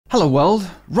Hello world!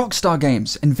 Rockstar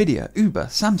Games, Nvidia, Uber,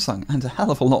 Samsung, and a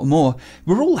hell of a lot more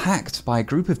were all hacked by a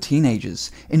group of teenagers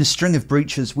in a string of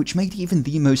breaches which made even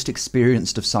the most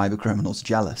experienced of cybercriminals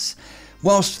jealous.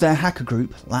 Whilst their hacker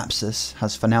group, Lapsus,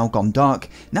 has for now gone dark,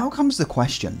 now comes the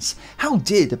questions. How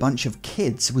did a bunch of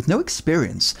kids with no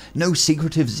experience, no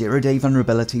secretive zero-day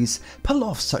vulnerabilities, pull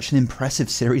off such an impressive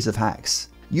series of hacks?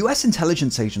 US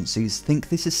intelligence agencies think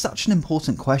this is such an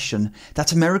important question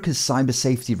that America's Cyber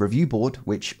Safety Review Board,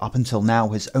 which up until now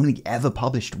has only ever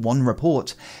published one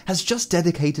report, has just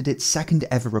dedicated its second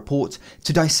ever report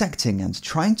to dissecting and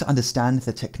trying to understand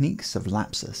the techniques of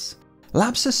Lapsus.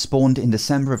 Lapsus spawned in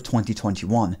December of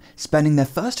 2021, spending their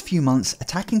first few months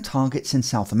attacking targets in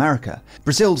South America.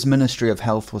 Brazil's Ministry of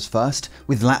Health was first,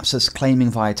 with Lapsus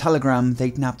claiming via Telegram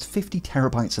they'd nabbed 50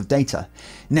 terabytes of data.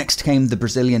 Next came the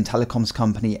Brazilian telecoms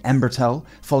company Embratel,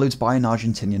 followed by an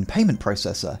Argentinian payment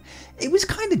processor. It was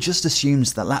kinda just assumed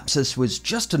that Lapsus was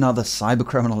just another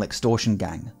cybercriminal extortion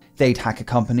gang. They'd hack a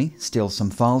company, steal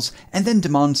some files, and then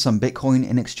demand some Bitcoin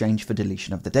in exchange for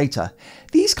deletion of the data.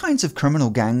 These kinds of criminal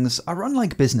gangs are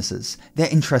unlike businesses. They're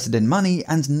interested in money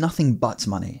and nothing but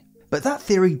money. But that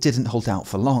theory didn't hold out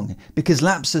for long, because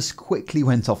Lapsus quickly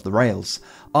went off the rails.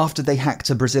 After they hacked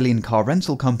a Brazilian car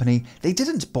rental company, they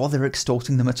didn't bother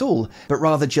extorting them at all, but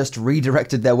rather just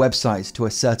redirected their website to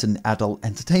a certain adult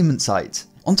entertainment site.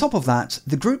 On top of that,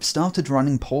 the group started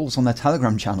running polls on their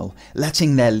Telegram channel,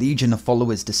 letting their legion of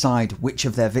followers decide which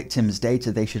of their victims'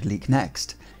 data they should leak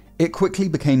next. It quickly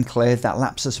became clear that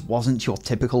Lapsus wasn't your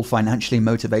typical financially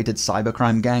motivated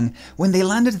cybercrime gang when they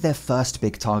landed their first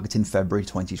big target in February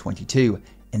 2022,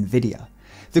 Nvidia.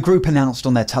 The group announced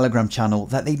on their Telegram channel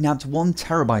that they'd nabbed 1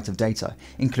 terabyte of data,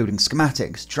 including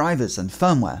schematics, drivers, and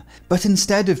firmware. But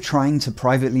instead of trying to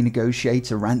privately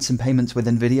negotiate a ransom payment with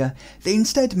Nvidia, they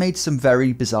instead made some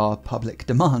very bizarre public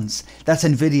demands that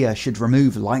Nvidia should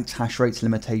remove light hash rate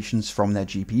limitations from their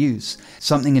GPUs,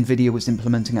 something Nvidia was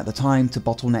implementing at the time to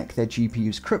bottleneck their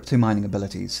GPU's crypto mining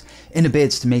abilities, in a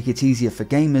bid to make it easier for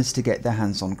gamers to get their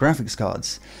hands on graphics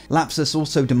cards. Lapsus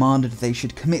also demanded they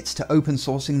should commit to open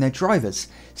sourcing their drivers,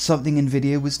 something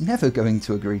Nvidia was never going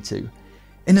to agree to.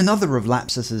 In another of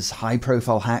Lapsus's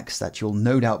high-profile hacks that you'll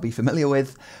no doubt be familiar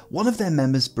with, one of their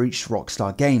members breached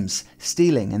Rockstar Games,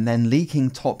 stealing and then leaking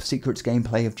top-secret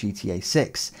gameplay of GTA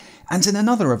 6. And in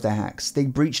another of their hacks, they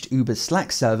breached Uber's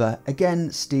Slack server, again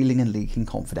stealing and leaking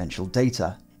confidential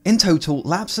data. In total,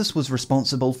 Lapsus was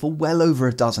responsible for well over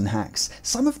a dozen hacks,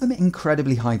 some of them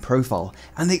incredibly high profile,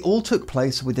 and they all took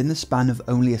place within the span of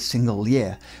only a single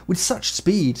year, with such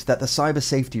speed that the Cyber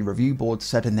Safety Review Board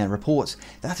said in their report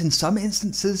that in some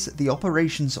instances the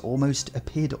operations almost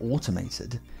appeared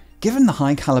automated. Given the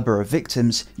high caliber of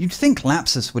victims, you'd think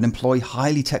Lapsus would employ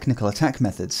highly technical attack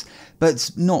methods,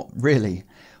 but not really.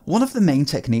 One of the main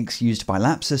techniques used by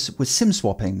Lapsus was SIM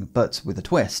swapping, but with a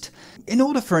twist. In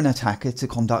order for an attacker to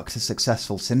conduct a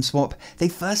successful SIM swap, they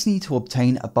first need to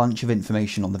obtain a bunch of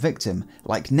information on the victim,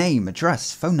 like name,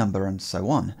 address, phone number, and so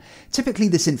on. Typically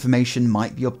this information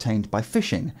might be obtained by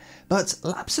phishing, but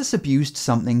Lapsus abused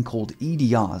something called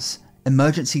EDRs,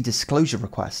 Emergency Disclosure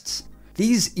Requests.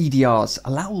 These EDRs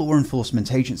allow law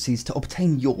enforcement agencies to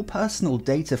obtain your personal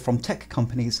data from tech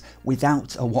companies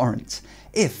without a warrant,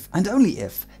 if, and only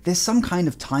if, there's some kind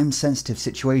of time-sensitive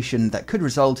situation that could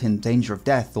result in danger of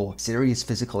death or serious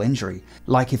physical injury,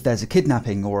 like if there's a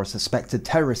kidnapping or a suspected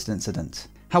terrorist incident.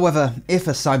 However, if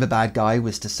a cyber bad guy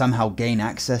was to somehow gain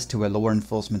access to a law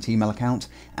enforcement email account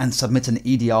and submit an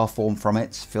EDR form from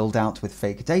it filled out with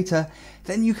fake data,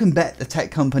 then you can bet the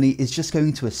tech company is just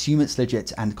going to assume it's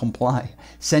legit and comply,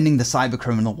 sending the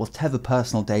cybercriminal whatever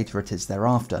personal data it is they're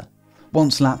after.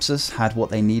 Once Lapsus had what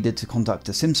they needed to conduct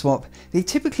a SIM swap, they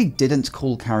typically didn't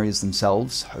call carriers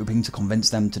themselves, hoping to convince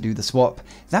them to do the swap.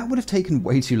 That would have taken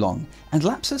way too long, and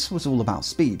Lapsus was all about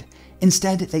speed.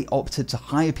 Instead, they opted to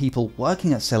hire people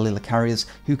working at cellular carriers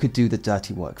who could do the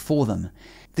dirty work for them.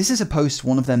 This is a post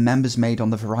one of their members made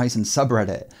on the Verizon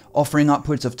subreddit, offering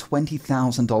upwards of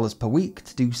 $20,000 per week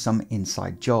to do some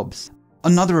inside jobs.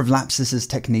 Another of Lapsus's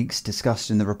techniques discussed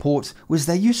in the report was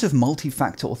their use of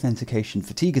multi-factor authentication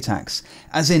fatigue attacks,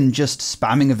 as in just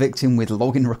spamming a victim with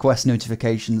login request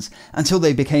notifications until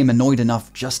they became annoyed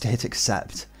enough just to hit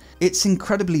accept. It's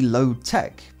incredibly low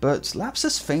tech, but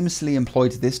Lapsus famously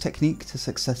employed this technique to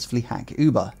successfully hack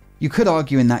Uber. You could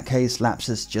argue in that case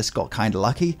Lapsus just got kinda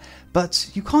lucky, but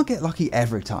you can't get lucky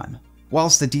every time.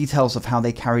 Whilst the details of how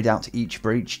they carried out each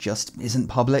breach just isn't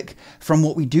public, from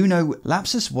what we do know,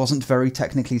 Lapsus wasn't very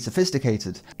technically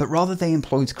sophisticated, but rather they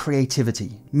employed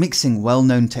creativity, mixing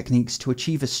well-known techniques to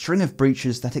achieve a string of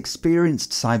breaches that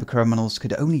experienced cybercriminals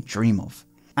could only dream of.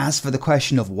 As for the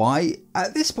question of why,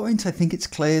 at this point I think it's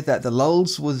clear that the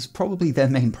lulz was probably their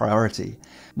main priority.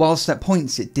 Whilst at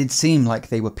points it did seem like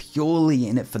they were purely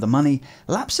in it for the money,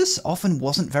 Lapsus often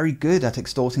wasn't very good at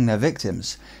extorting their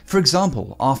victims. For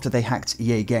example, after they hacked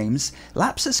EA Games,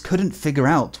 Lapsus couldn't figure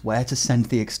out where to send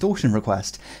the extortion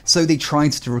request, so they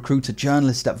tried to recruit a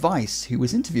journalist at Vice who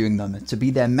was interviewing them to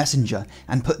be their messenger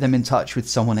and put them in touch with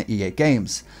someone at EA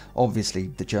Games. Obviously,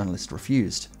 the journalist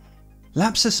refused.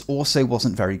 Lapsus also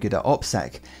wasn't very good at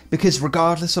OPSEC, because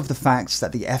regardless of the fact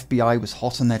that the FBI was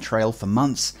hot on their trail for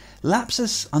months,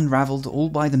 Lapsus unravelled all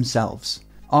by themselves.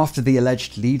 After the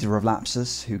alleged leader of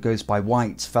Lapsus, who goes by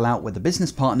White, fell out with a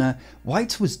business partner,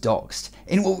 White was doxed,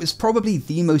 in what was probably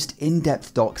the most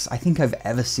in-depth dox I think I've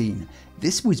ever seen.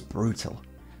 This was brutal.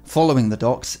 Following the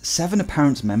dox, 7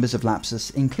 apparent members of Lapsus,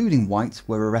 including White,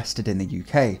 were arrested in the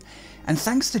UK. And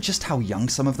thanks to just how young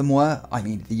some of them were, I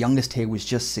mean the youngest here was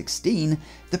just 16,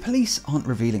 the police aren't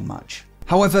revealing much.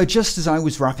 However, just as I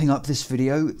was wrapping up this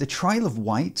video, the trial of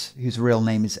White, whose real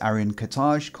name is Aryan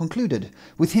Kotaj, concluded,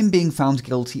 with him being found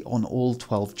guilty on all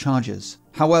 12 charges.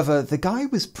 However, the guy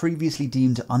was previously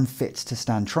deemed unfit to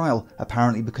stand trial,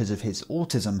 apparently because of his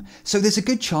autism, so there's a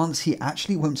good chance he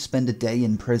actually won't spend a day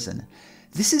in prison.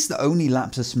 This is the only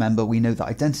Lapsus member we know the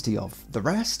identity of, the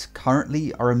rest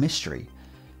currently are a mystery.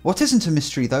 What isn't a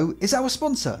mystery though is our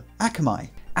sponsor, Akamai.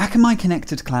 Akamai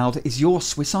Connected Cloud is your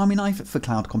Swiss Army knife for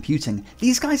cloud computing.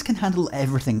 These guys can handle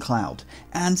everything cloud,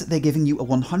 and they're giving you a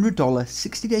 $100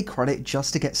 60-day credit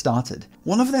just to get started.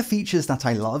 One of their features that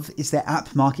I love is their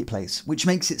app marketplace, which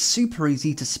makes it super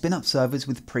easy to spin up servers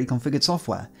with pre-configured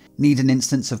software. Need an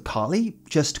instance of Kali?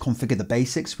 Just configure the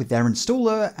basics with their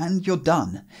installer and you're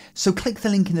done. So click the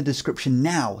link in the description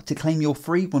now to claim your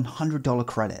free $100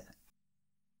 credit.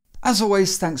 As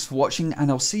always, thanks for watching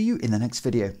and I'll see you in the next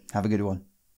video. Have a good one.